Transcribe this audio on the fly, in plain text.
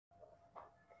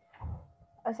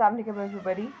Assalamu alaikum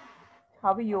everybody.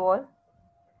 How are you all?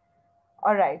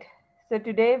 All right. So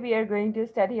today we are going to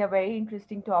study a very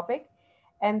interesting topic,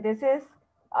 and this is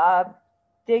uh,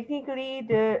 technically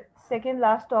the second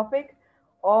last topic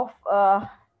of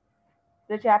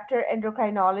the chapter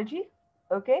endocrinology.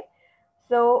 Okay.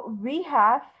 So we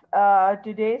have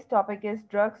today's topic is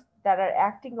drugs that are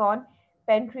acting on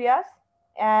pancreas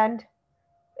and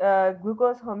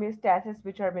glucose homeostasis,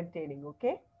 which are maintaining.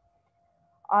 Okay.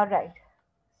 All right.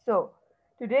 So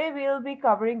today we'll be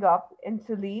covering up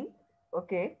insulin.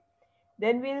 Okay.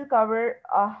 Then we'll cover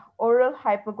oral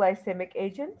hypoglycemic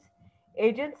agents,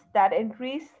 agents that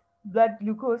increase blood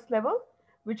glucose level,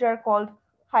 which are called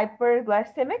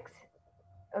hyperglycemics.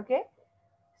 Okay.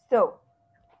 So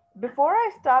before I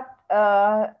start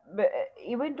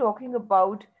even talking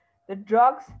about the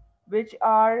drugs which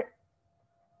are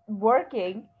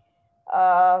working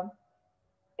uh,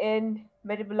 in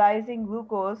metabolizing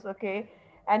glucose, okay,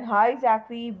 and how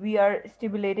exactly we are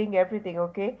stimulating everything,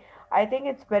 okay, I think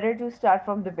it's better to start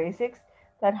from the basics,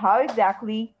 that how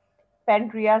exactly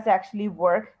pancreas actually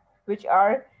work, which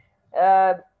are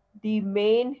uh, the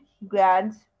main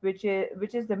glands, which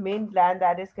is the main gland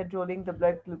that is controlling the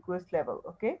blood glucose level.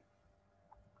 Okay.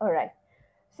 All right.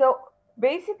 So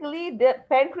basically the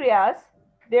pancreas,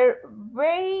 they're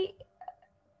very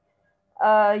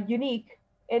unique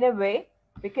in a way,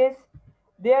 because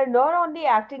they are not only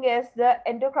acting as the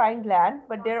endocrine gland,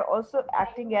 but they're also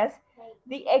acting as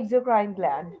the exocrine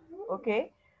gland.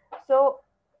 Okay. So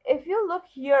if you look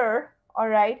here, all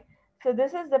right, so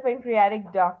this is the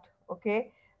pancreatic duct.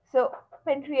 Okay. So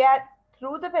pancreat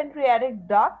through the pancreatic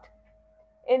duct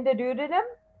in the duodenum,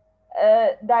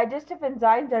 digestive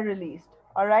enzymes are released.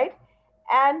 All right.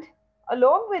 And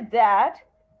along with that,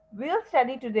 we'll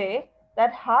study today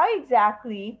that how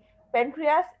exactly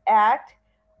pancreas act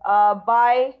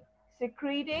by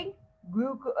secreting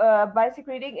by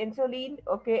secreting insulin,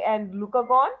 okay, and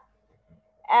glucagon,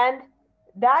 and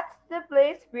that's the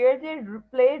place where they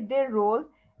play their role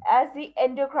as the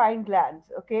endocrine glands.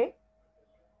 Okay.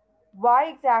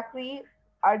 Why exactly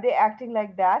are they acting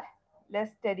like that?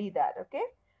 Let's study that. Okay.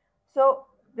 So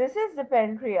this is the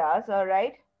pancreas. All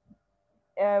right.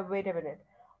 Wait a minute.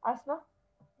 Asma,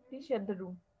 please shut the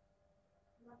room.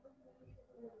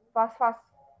 Fast, fast.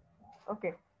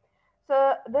 Okay.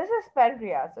 So this is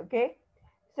pancreas. Okay.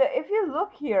 So if you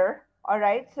look here, all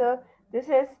right. So this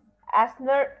is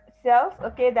Asner cells.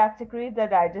 Okay, that secrete the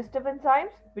digestive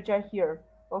enzymes, which are here.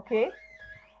 Okay.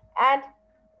 And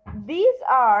these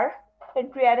are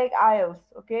pancreatic isles.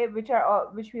 Okay, which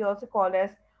we also call as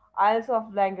isles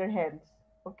of Langerhans.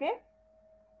 Okay.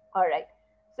 All right.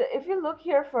 So if you look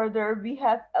here further, we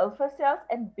have alpha cells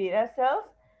and beta cells.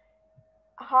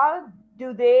 How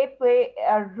do they play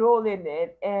a role in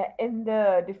it, in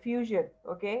the diffusion?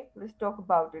 Okay, let's talk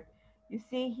about it. You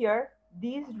see here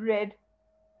these red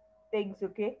things.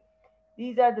 Okay,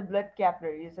 these are the blood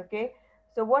capillaries. Okay,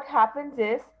 so what happens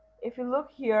is, if you look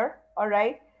here, all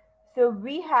right, so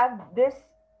we have this,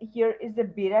 here is the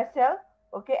beta cell.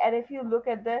 Okay, and if you look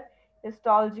at the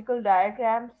histological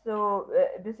diagram, so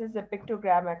this is a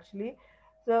pictogram actually.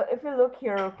 So if you look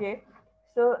here, okay,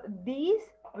 so these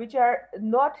which are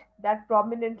not that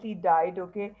prominently dyed,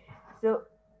 okay, so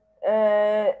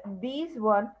these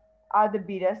one are the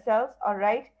beta cells. All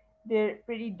right, they're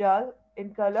pretty dull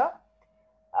in color.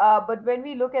 But when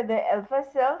we look at the alpha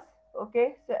cells,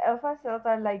 okay, so alpha cells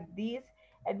are like these,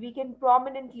 and we can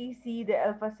prominently see the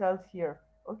alpha cells here.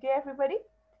 Okay, everybody.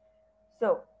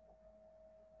 So,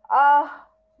 uh,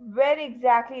 where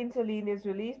exactly insulin is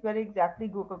released, where exactly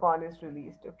glucagon is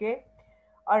released. Okay.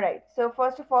 All right. So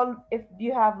first of all, if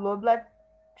you have low blood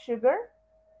sugar,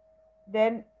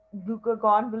 then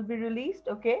glucagon will be released.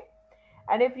 Okay.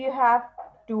 And if you have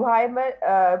too high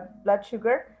blood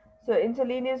sugar, so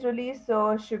insulin is released,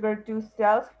 so sugar to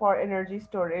cells for energy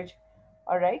storage.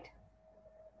 All right.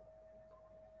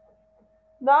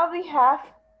 Now we have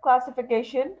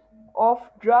classification of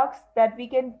drugs that we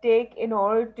can take in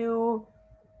order to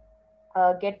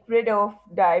get rid of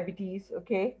diabetes.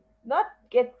 Okay, not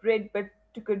get rid, but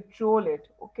to control it.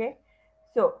 Okay,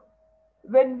 so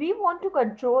when we want to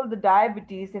control the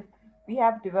diabetes, if we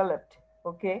have developed,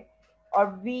 okay,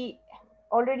 or we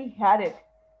already had it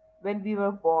when we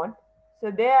were born,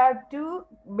 so there are two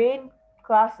main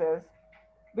classes,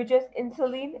 which is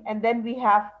insulin, and then we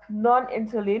have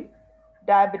non-insulin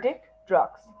diabetic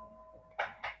drugs.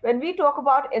 When we talk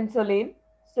about insulin,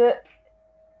 so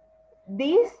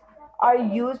these are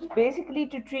used basically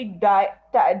to treat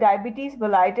diabetes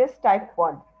mellitus type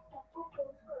 1.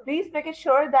 Please make it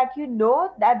sure that you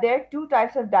know that there are two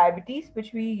types of diabetes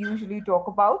which we usually talk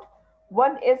about.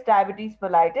 One is diabetes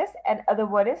mellitus and other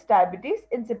one is diabetes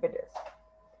insipidus.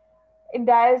 In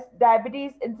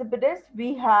diabetes insipidus,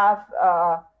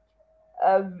 uh,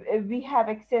 we have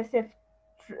excessive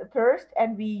thirst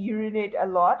and we urinate a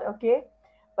lot, okay?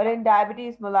 But in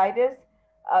diabetes mellitus,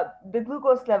 the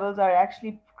glucose levels are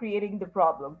actually creating the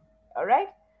problem, all right?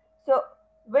 So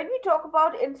when we talk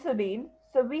about insulin,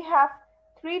 so we have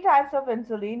three types of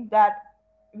insulin that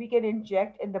we can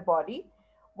inject in the body.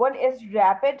 One is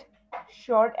rapid,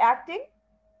 short acting,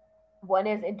 one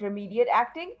is intermediate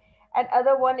acting, and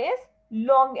other one is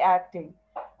long acting.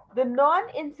 The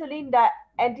non-insulin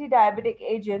anti-diabetic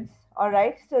agents, all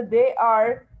right, so they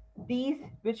are these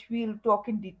which we'll talk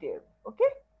in detail,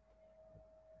 okay?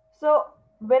 So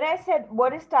when I said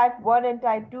what is type 1 and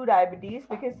type 2 diabetes,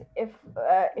 because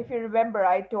if you remember,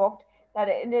 I talked that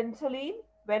in insulin,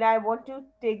 when I want to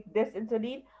take this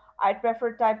insulin, I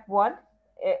prefer type 1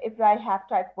 if I have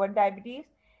type 1 diabetes,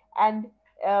 and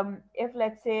if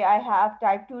let's say I have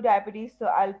type 2 diabetes, so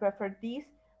I'll prefer these.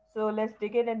 So let's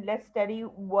dig in and let's study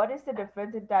what is the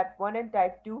difference in type 1 and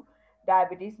type 2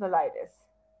 diabetes mellitus.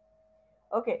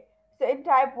 Okay, so in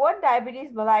type 1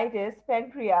 diabetes mellitus,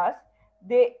 pancreas,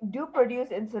 they do produce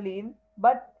insulin,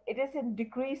 but it is in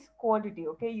decreased quantity.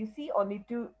 Okay, you see only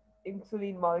two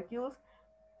insulin molecules.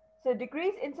 So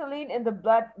decrease insulin in the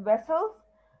blood vessels,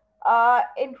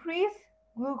 increase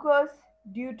glucose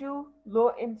due to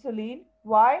low insulin.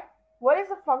 Why? What is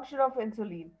the function of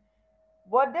insulin?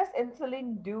 What does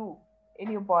insulin do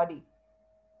in your body?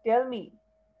 Tell me.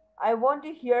 I want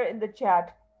to hear in the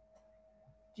chat.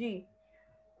 G.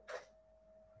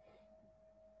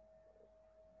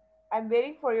 I'm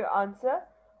waiting for your answer.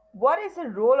 What is the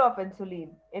role of insulin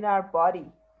in our body?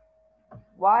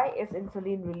 Why is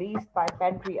insulin released by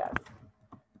pancreas?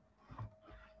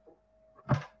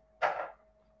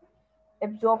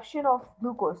 Absorption of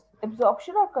glucose.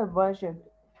 Absorption or conversion?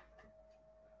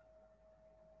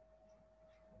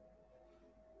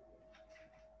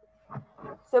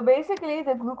 So basically,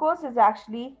 the glucose is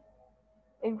actually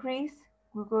increase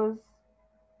glucose,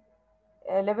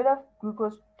 level of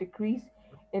glucose decrease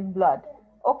in blood.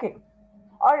 Okay,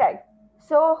 all right.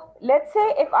 So let's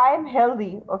say if I am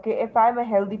healthy, okay, if I'm a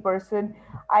healthy person,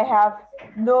 I have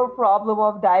no problem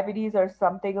of diabetes or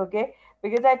something, okay,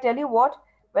 because I tell you what,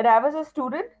 when I was a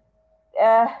student,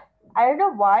 uh, I don't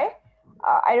know why.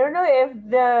 I don't know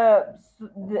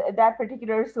if that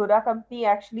particular soda company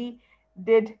actually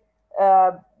did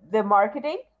uh, the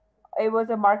marketing. It was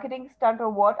a marketing stunt or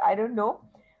what? I don't know.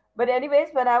 But anyways,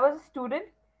 when I was a student,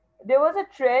 there was a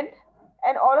trend,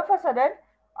 and all of a sudden,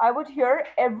 I would hear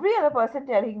every other person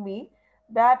telling me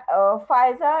that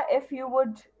Faiza, if you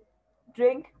would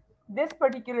drink this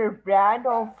particular brand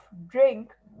of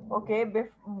drink, okay,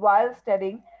 while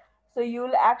studying, so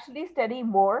you'll actually study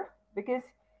more because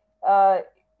uh,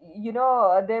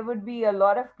 there would be a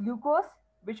lot of glucose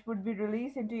which would be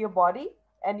released into your body,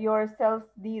 and your cells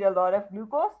need a lot of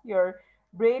glucose, your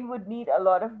brain would need a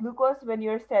lot of glucose when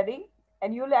you're studying,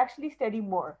 and you'll actually study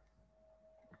more.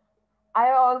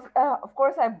 I also, of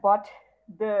course, I bought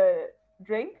the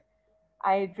drink,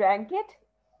 I drank it,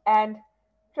 and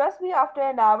trust me, after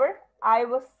an hour, I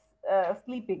was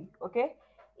sleeping, okay?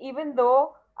 Even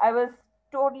though I was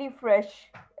totally fresh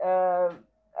uh,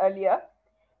 earlier.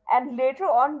 And later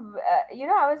on,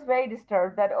 I was very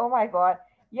disturbed that, oh my God,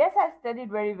 yes, I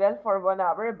studied very well for 1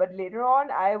 hour, but later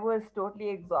on, I was totally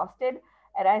exhausted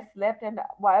and I slept. And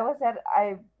why was that?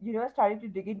 I, started to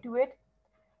dig into it.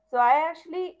 So I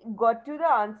actually got to the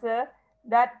answer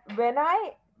that when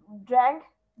I drank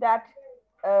that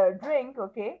drink,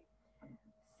 okay,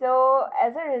 so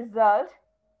as a result,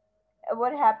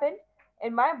 what happened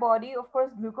in my body, of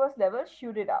course, glucose levels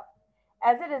shooted up.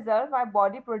 As a result, my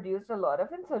body produced a lot of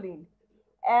insulin.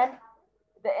 And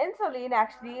the insulin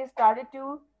actually started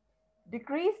to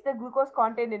decrease the glucose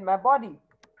content in my body.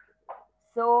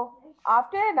 So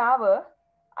after an hour,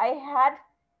 I had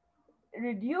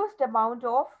reduced amount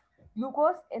of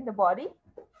glucose in the body,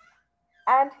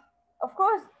 and of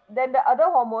course then the other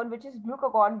hormone, which is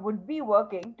glucagon, would be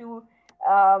working to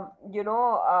um, you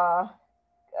know uh,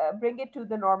 bring it to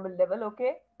the normal level,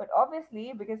 okay? But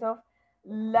obviously, because of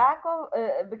lack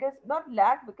of because not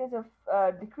lack because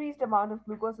of decreased amount of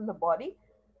glucose in the body,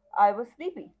 I was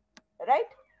sleepy,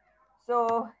 right?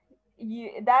 So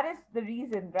that is the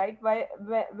reason, right? Why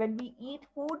when we eat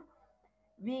food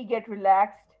we get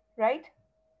relaxed, right?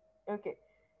 Okay.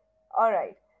 All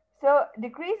right. So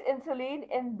decrease insulin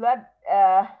in blood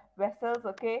vessels.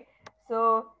 Okay.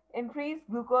 So increase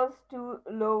glucose to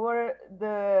lower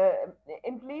the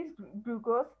increase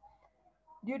glucose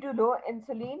due to low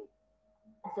insulin.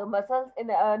 So muscles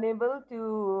unable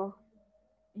to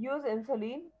use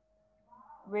insulin.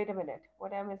 Wait a minute,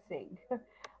 what am I saying?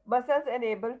 Muscles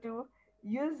unable to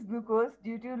use glucose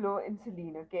due to low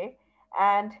insulin, okay?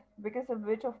 And because of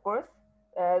which, of course,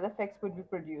 the effects would be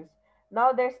produced.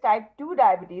 Now there's type 2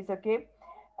 diabetes, okay?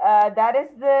 That is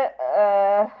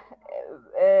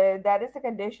the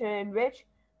condition in which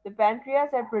the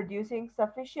pancreas are producing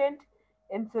sufficient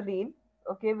insulin,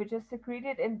 okay, which is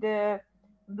secreted in the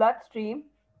bloodstream,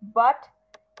 but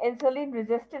insulin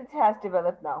resistance has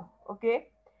developed now, okay?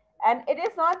 And it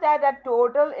is not that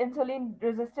total insulin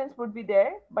resistance would be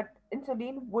there, but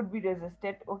insulin would be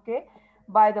resisted, okay,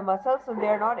 by the muscles, so they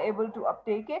are not able to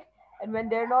uptake it. And when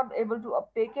they're not able to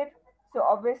uptake it, so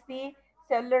obviously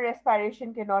cellular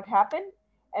respiration cannot happen.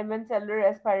 And when cellular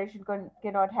respiration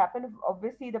cannot happen,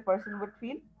 obviously the person would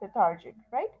feel lethargic,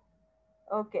 right?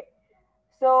 Okay.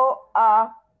 So,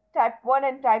 type 1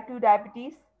 and type 2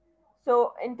 diabetes.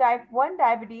 So, in type 1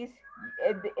 diabetes,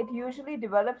 it usually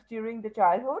develops during the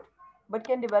childhood but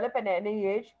can develop at any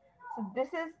age. So, this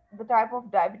is the type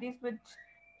of diabetes which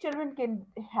children can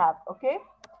have. Okay.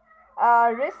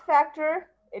 Risk factor,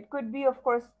 it could be, of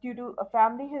course, due to a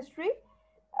family history.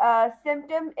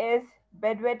 Symptom is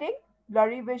bedwetting,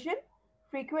 blurry vision,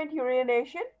 frequent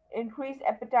urination, increased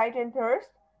appetite and thirst,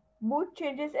 mood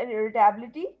changes and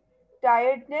irritability,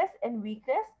 tiredness and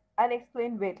weakness,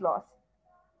 unexplained weight loss.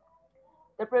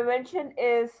 The prevention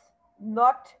is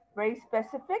not very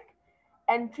specific,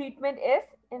 and treatment is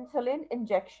insulin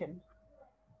injection.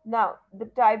 Now, the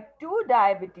type 2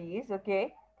 diabetes,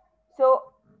 okay,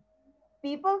 so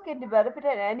people can develop it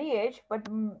at any age, but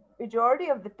majority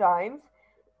of the times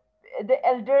the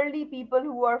elderly people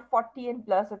who are 40 and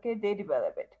plus, okay, they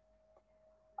develop it.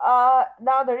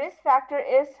 Now the risk factor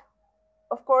is,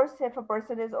 of course, if a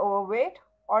person is overweight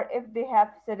or if they have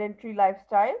sedentary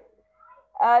lifestyle,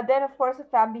 then of course a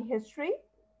family history,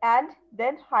 and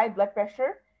then high blood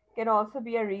pressure can also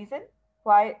be a reason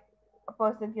why a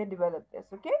person can develop this,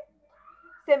 okay?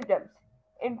 Symptoms: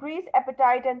 increased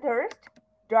appetite and thirst,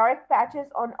 dark patches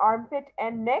on armpit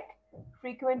and neck,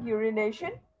 frequent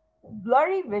urination,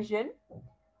 blurry vision,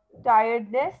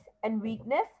 tiredness and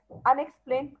weakness,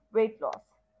 unexplained weight loss.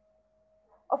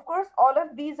 Of course, all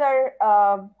of these are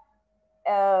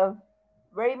uh,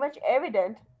 very much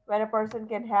evident when a person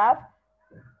can have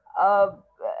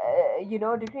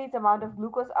decreased amount of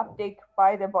glucose uptake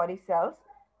by the body cells.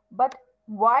 But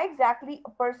why exactly a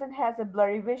person has a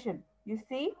blurry vision? You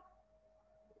see,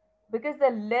 because the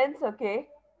lens, okay,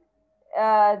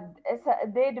 uh,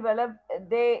 they develop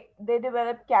they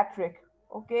develop cataract,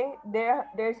 okay.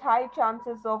 There's high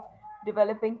chances of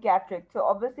developing cataract. So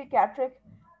obviously cataract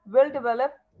will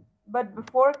develop, but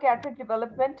before cataract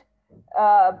development,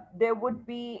 there would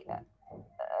be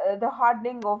the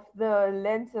hardening of the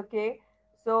lens, okay.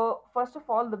 So first of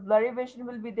all the blurry vision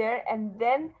will be there, and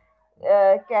then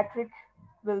cataract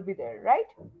will be there, right?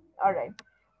 All right.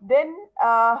 Then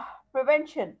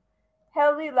prevention,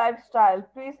 healthy lifestyle,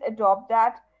 please adopt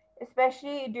that,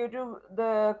 especially due to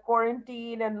the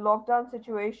quarantine and lockdown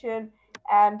situation.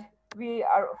 And we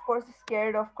are of course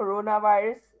scared of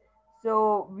coronavirus,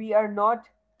 so we are not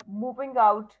moving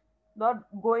out, not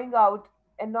going out,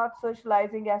 and not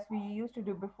socializing as we used to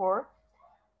do before.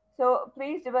 So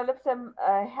please develop some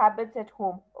habits at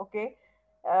home, okay?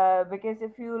 Because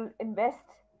if you invest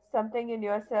something in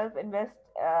yourself, invest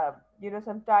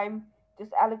some time,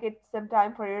 just allocate some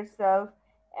time for yourself,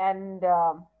 and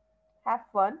have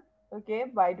fun, okay,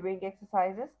 by doing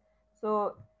exercises.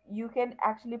 So you can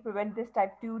actually prevent this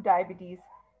type 2 diabetes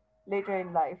later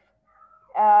in life.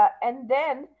 And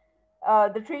then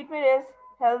the treatment is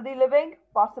healthy living,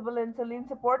 possible insulin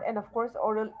support, and of course,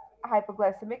 oral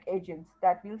hypoglycemic agents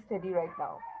that we'll study right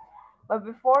now. But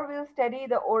before we'll study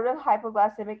the oral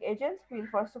hypoglycemic agents, we'll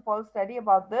first of all study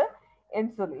about the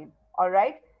insulin. All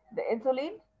right, the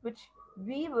insulin which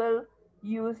we will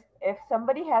use if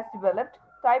somebody has developed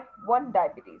type 1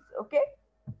 diabetes. Okay,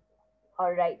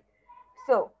 all right.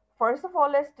 So first of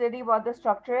all, let's study about the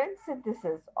structure and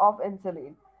synthesis of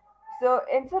insulin. So,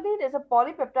 insulin is a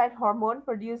polypeptide hormone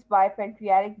produced by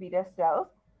pancreatic beta cells.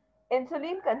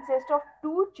 Insulin consists of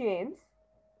two chains,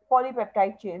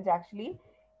 polypeptide chains actually,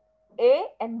 A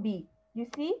and B. You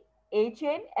see, A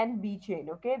chain and B chain.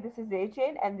 Okay, this is A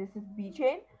chain and this is B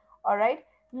chain. All right,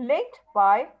 linked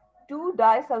by two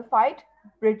disulfide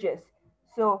bridges.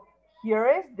 So, here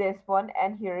is this one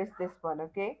and here is this one.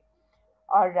 Okay,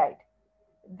 all right.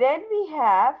 Then we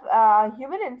have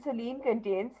human insulin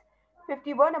contains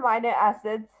 51 amino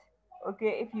acids.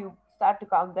 Okay, if you start to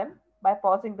count them by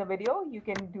pausing the video, you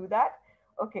can do that.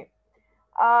 Okay.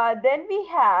 Then we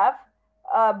have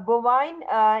Bovine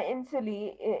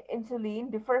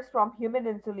insulin differs from human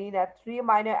insulin at three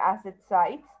amino acid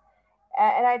sites.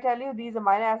 And I tell you, these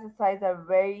amino acid sites are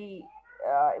very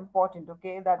important,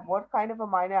 okay? That what kind of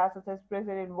amino acids is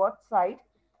present in what site,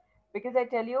 because I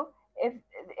tell you, if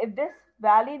if this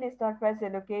valine is not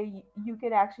present, okay, you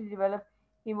can actually develop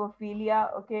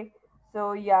hemophilia, okay.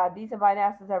 So yeah, these amino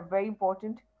acids are very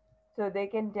important, so they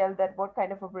can tell that what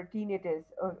kind of a protein it is,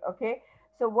 okay.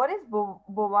 So what is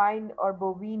bovine or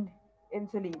bovine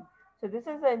insulin? So this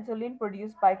is the insulin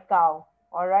produced by cow,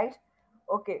 all right,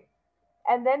 okay.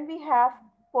 And then we have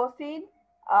porcine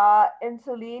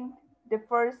insulin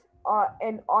differs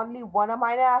in only one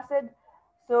amino acid.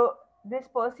 So this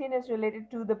porcine is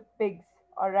related to the pigs.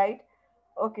 All right.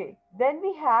 Okay. Then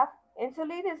we have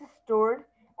insulin is stored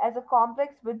as a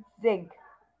complex with zinc.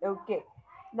 Okay.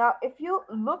 Now, if you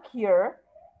look here,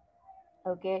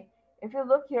 okay, if you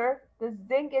look here, the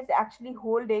zinc is actually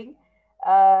holding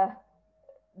uh,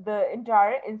 the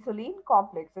entire insulin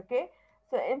complex, okay.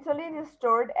 So insulin is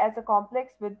stored as a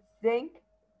complex with zinc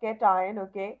cation,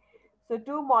 okay. So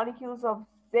two molecules of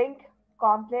zinc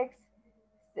complex,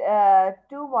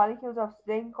 two molecules of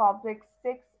zinc complex,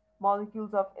 six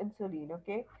molecules of insulin,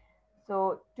 okay.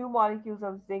 So two molecules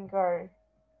of zinc are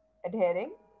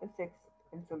adhering to six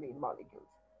insulin molecules,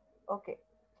 okay.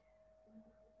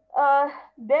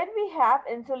 Then we have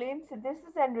insulin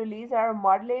synthesis and release are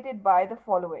modulated by the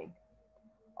following.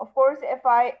 Of course, if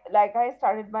I, like I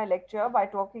started my lecture by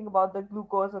talking about the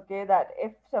glucose, okay, that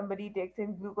if somebody takes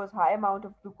in glucose, high amount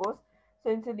of glucose, so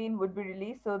insulin would be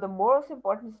released. So the most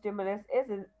important stimulus is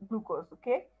glucose,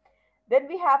 okay. Then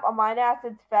we have amino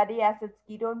acids, fatty acids,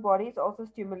 ketone bodies also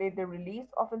stimulate the release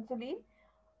of insulin.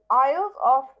 Aisles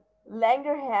of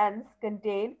Langerhans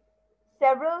contain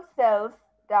several cell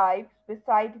types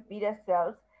beside beta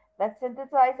cells that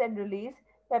synthesize and release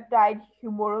peptide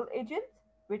humoral agents,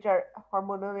 which are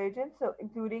hormonal agents, so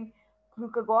including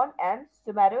glucagon and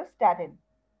somatostatin,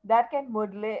 that can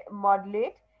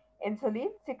modulate insulin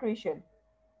secretion.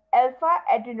 Alpha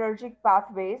adrenergic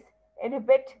pathways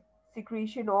inhibit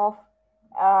secretion of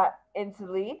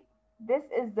insulin. This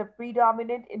is the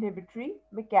predominant inhibitory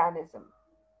mechanism.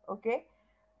 Okay.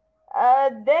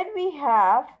 Then we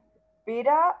have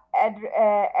beta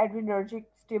adrenergic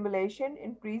stimulation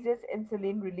increases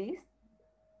insulin release.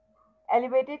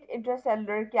 Elevated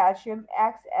intracellular calcium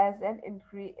acts as an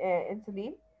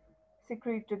insulin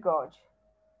secretagogue.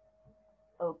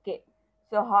 Okay.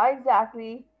 So how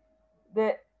exactly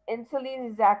the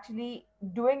insulin is actually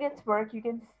doing its work? You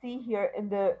can see here in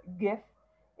the GIF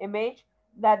image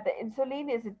that the insulin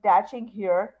is attaching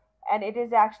here, and it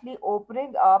is actually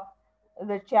opening up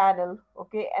the channel,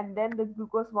 okay, and then the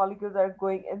glucose molecules are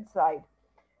going inside.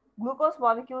 Glucose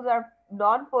molecules are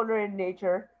non-polar in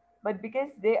nature, but because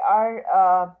they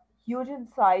are huge in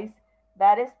size,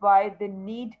 that is why they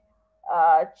need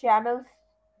channels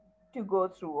to go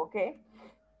through, okay.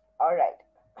 All right.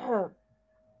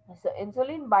 So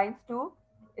insulin binds to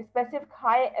specific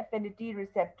high affinity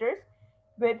receptors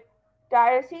with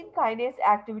tyrosine kinase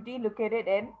activity located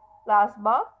in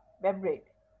plasma membrane.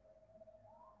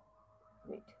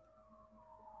 Wait,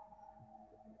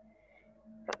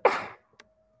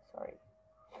 sorry.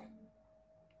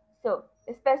 So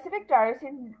specific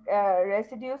tyrosine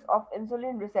residues of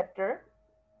insulin receptor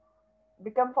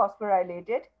become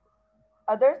phosphorylated.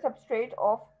 Other substrate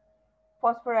of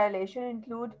phosphorylation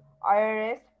include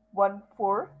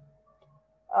IRS14.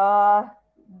 Uh,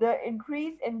 the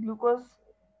increase in glucose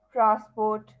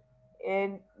transport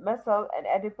in muscle and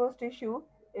adipose tissue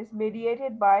is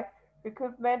mediated by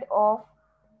recruitment of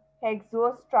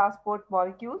hexose transport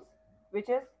molecules, which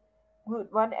is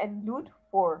GLUT1 and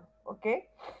GLUT4, okay,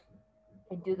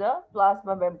 into the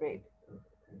plasma membrane.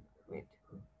 Wait.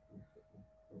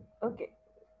 Okay.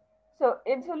 So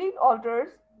insulin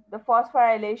alters the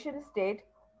phosphorylation state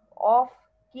of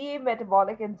key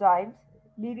metabolic enzymes,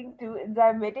 leading to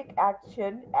enzymatic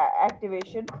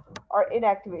activation or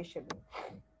inactivation.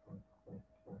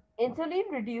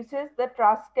 Insulin reduces the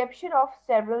transcription of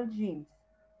several genes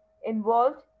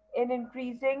involved in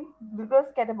increasing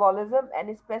glucose catabolism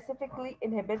and specifically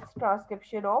inhibits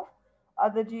transcription of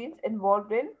other genes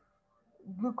involved in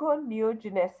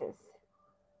gluconeogenesis.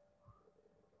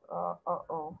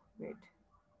 Wait.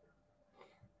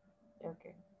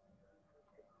 Okay.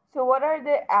 So, what are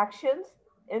the actions?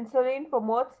 Insulin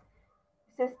promotes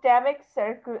systemic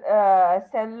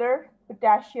cellular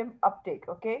potassium uptake.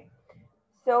 Okay.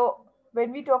 So,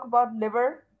 when we talk about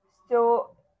liver,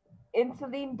 so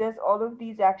insulin does all of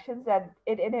these actions, and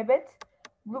it inhibits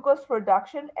glucose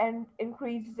production and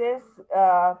increases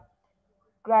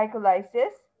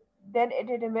glycolysis. Then it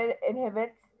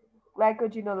inhibits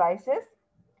glycogenolysis,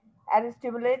 and it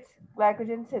stimulates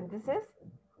glycogen synthesis.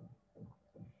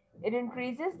 It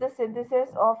increases the synthesis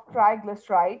of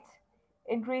triglycerides,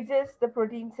 increases the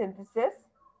protein synthesis.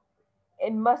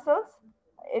 In muscles,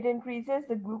 it increases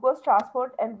the glucose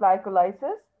transport and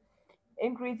glycolysis,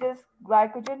 increases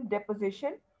glycogen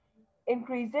deposition,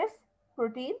 increases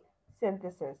protein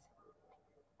synthesis.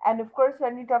 And of course,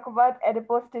 when we talk about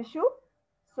adipose tissue,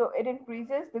 so it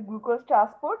increases the glucose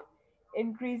transport,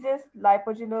 increases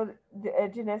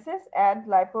lipogenesis and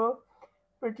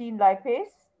lipoprotein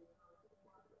lipase.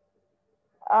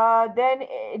 Then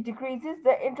it decreases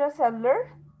the intracellular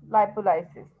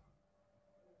lipolysis.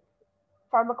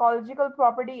 Pharmacological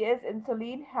property is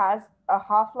insulin has a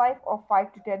half-life of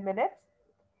 5 to 10 minutes.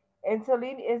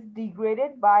 Insulin is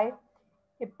degraded by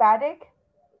hepatic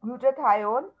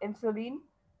glutathione insulin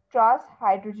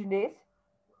transhydrogenase,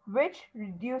 which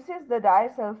reduces the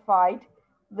disulfide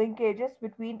linkages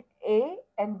between A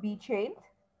and B chains,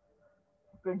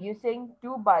 producing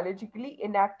two biologically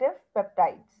inactive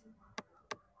peptides.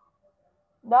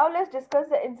 Now let's discuss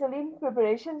the insulin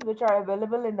preparations which are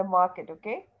available in the market,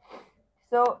 okay?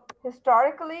 So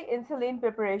historically, insulin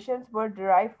preparations were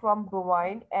derived from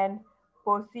bovine and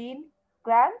porcine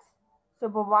glands. So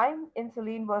bovine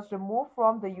insulin was removed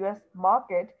from the US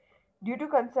market due to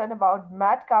concern about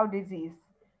mad cow disease.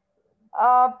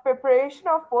 Preparation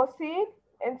of porcine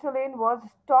insulin was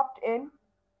stopped in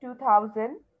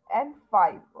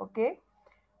 2005. Okay,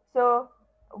 so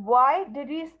why did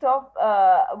he stop?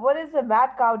 What is the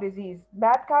mad cow disease?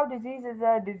 Mad cow disease is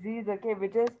a disease, okay,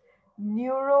 which is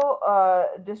neuro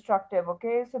destructive.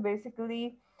 Okay, so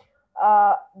basically,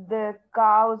 the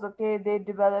cows, okay, they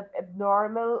develop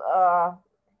abnormal,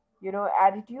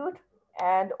 attitude,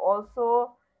 and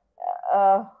also,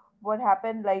 uh, what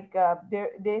happened, like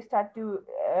they start to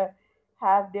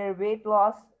have their weight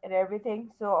loss and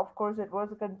everything. So of course, it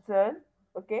was a concern.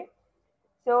 Okay,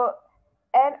 so,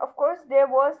 and of course, there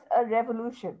was a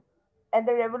revolution, and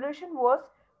the revolution was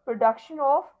production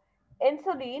of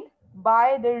insulin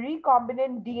by the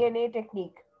recombinant DNA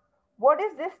technique. What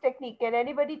is this technique? Can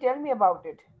anybody tell me about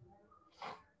it?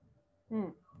 Hmm.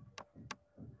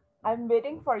 I'm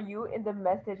waiting for you in the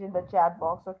message in the chat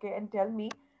box, okay? And tell me,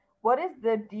 what is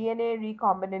the DNA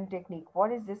recombinant technique?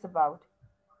 What is this about?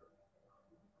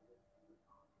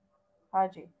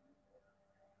 Haji,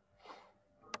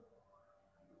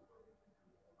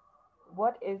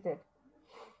 what is it?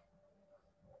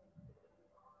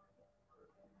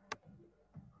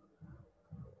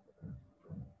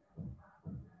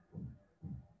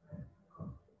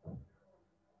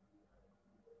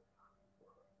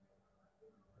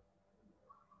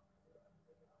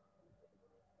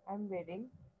 I'm waiting.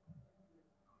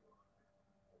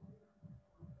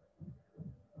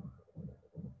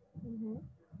 Mm-hmm.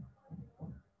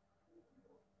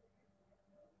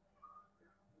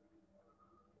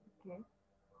 Okay.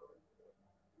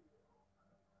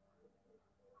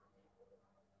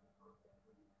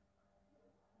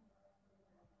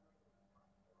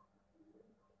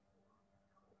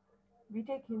 We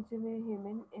take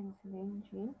human insulin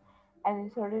gene and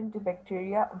insert it into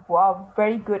bacteria. Wow,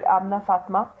 very good, Amna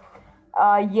Fatma.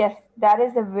 Yes, that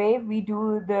is the way we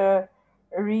do the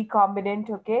recombinant.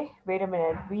 Okay, wait a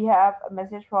minute. We have a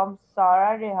message from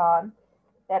Sarah Rehan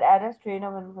that add a strain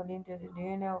of insulin to the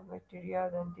DNA of bacteria,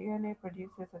 then DNA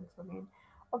produces insulin.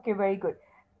 Okay, very good.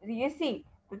 You see,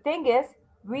 the thing is,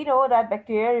 we know that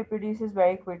bacteria reproduces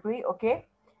very quickly. Okay,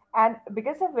 and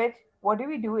because of which, what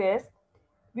do is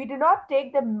we do not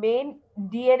take the main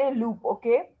DNA loop,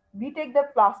 okay? We take the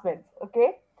plasmids,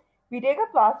 okay? We take a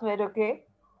plasmid, okay?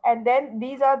 And then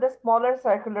these are the smaller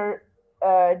circular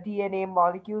DNA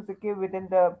molecules, okay, within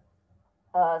the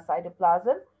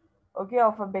cytoplasm, okay,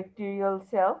 of a bacterial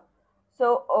cell.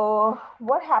 So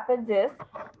what happens is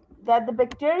that the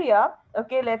bacteria,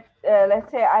 okay, let's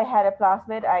say I had a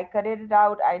plasmid, I cut it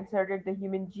out, I inserted the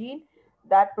human gene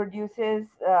that produces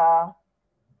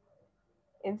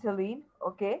insulin,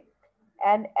 okay,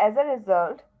 and as a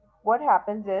result, what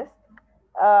happens is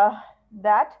uh,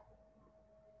 that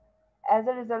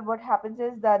what happens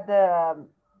is that the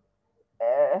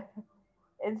uh,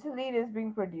 insulin is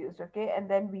being produced, okay, and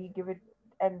then we give it,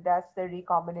 and that's the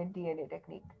recombinant DNA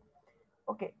technique.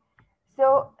 Okay,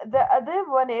 so the other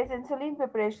one is insulin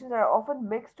preparations are often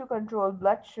mixed to control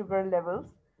blood sugar levels.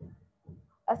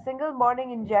 A single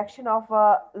morning injection of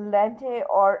a lente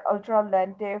or ultra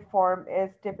lente form is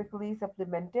typically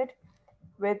supplemented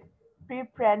with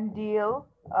preprandial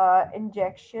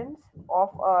injections of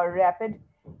a rapid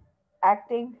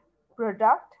acting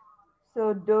product.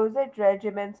 So dosage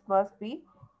regimens must be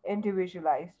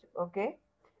individualized. Okay.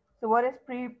 So what is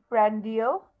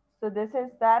preprandial? So this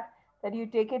is that you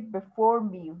take it before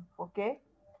meal. Okay.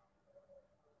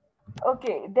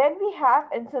 Okay, then we have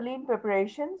insulin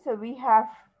preparation. So we have,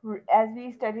 as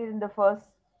we studied in the first,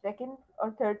 second,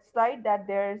 or third slide, that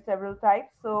there are several types.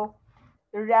 So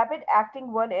the rapid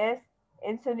acting one is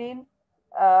insulin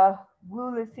uh,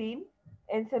 glulisine,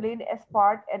 insulin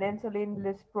aspart, and insulin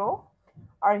lispro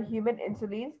are human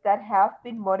insulins that have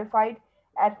been modified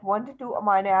at 1 to 2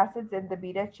 amino acids in the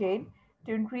beta chain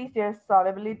to increase their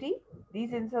solubility.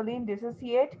 These insulin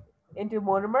dissociate into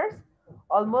monomers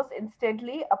almost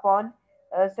instantly upon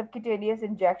subcutaneous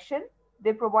injection.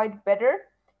 They provide better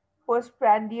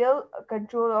postprandial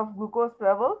control of glucose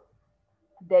level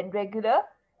than regular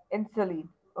insulin.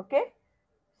 Okay,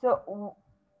 so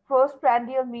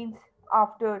postprandial means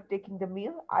after taking the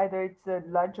meal, either it's a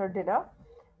lunch or dinner.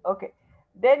 Okay.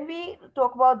 Then we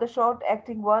talk about the short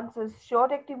acting one. So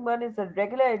short acting one is a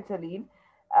regular insulin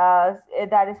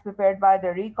that is prepared by the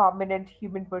recombinant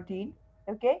human protein.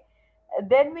 Okay.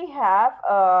 Then we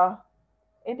have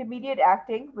intermediate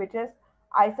acting, which is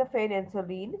isophane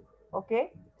insulin.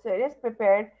 Okay. So it is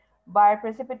prepared by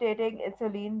precipitating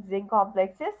insulin zinc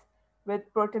complexes with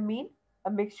protamine,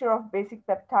 a mixture of basic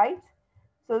peptides.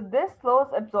 So this slows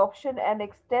absorption and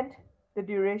extend the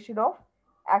duration of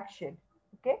action.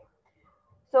 Okay.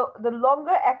 So the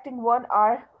longer acting one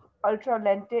are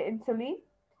ultralente insulin,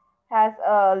 has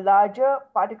a larger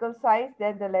particle size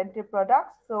than the lente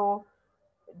products. So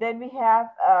then we have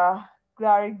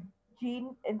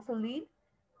glargine insulin,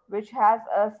 which has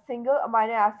a single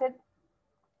amino acid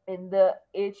in the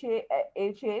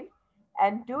A chain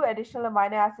and two additional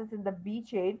amino acids in the B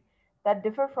chain that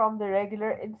differ from the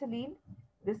regular insulin.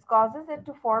 This causes it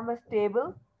to form a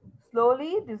stable,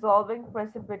 slowly dissolving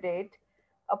precipitate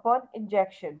upon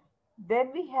injection.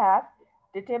 Then we have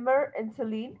DETEMIR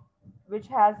insulin, which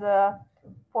has a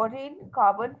 14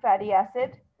 carbon fatty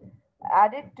acid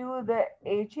added to the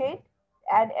A chain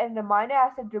and an amino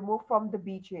acid removed from the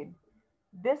B chain.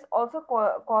 This also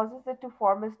causes it to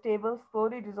form a stable,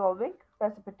 slowly dissolving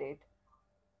precipitate.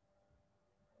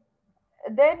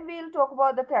 Then we'll talk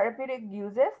about the therapeutic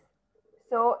uses.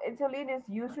 So, insulin is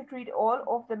used to treat all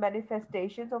of the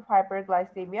manifestations of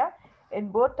hyperglycemia in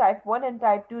both type 1 and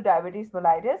type 2 diabetes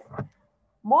mellitus.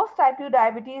 Most type 2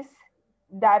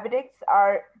 diabetics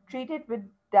are treated with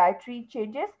dietary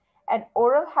changes and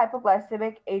oral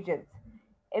hypoglycemic agents.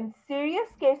 In serious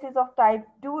cases of type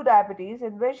 2 diabetes,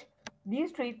 in which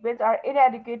these treatments are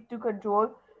inadequate to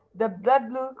control the blood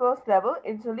glucose level,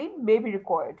 insulin may be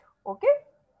required. Okay?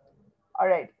 All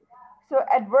right. So,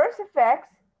 adverse effects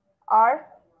are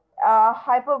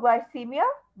hypoglycemia,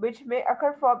 which may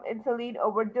occur from insulin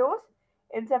overdose,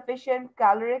 insufficient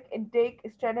caloric intake,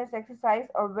 strenuous exercise,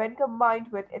 or when combined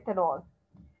with ethanol.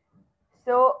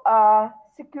 So,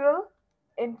 sequel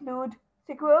include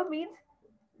sequel means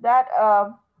that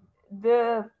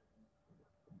the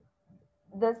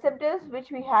the symptoms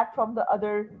which we had from the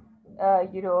other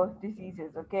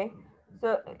diseases. Okay,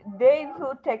 so they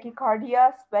include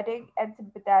tachycardia, sweating, and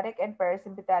sympathetic and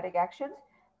parasympathetic actions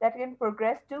that can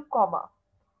progress to coma.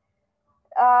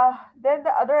 Then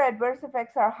the other adverse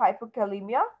effects are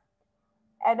hypokalemia,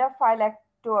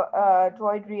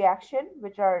 anaphylactoid reaction,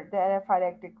 which are the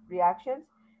anaphylactic reactions.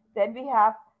 Then we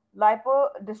have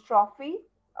lipodystrophy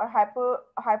or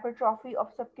hypertrophy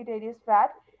of subcutaneous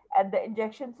fat at the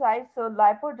injection site. So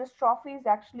lipodystrophy is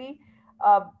actually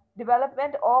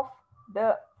development of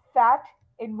the fat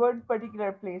in one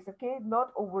particular place, okay,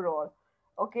 not overall,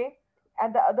 okay.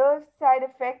 And the other side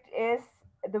effect is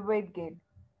the weight gain.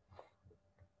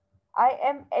 I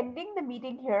am ending the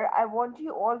meeting here. I want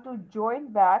you all to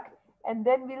join back and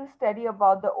then we'll study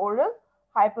about the oral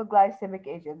hypoglycemic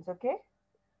agents, okay?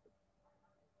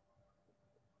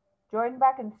 Join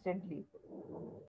back instantly.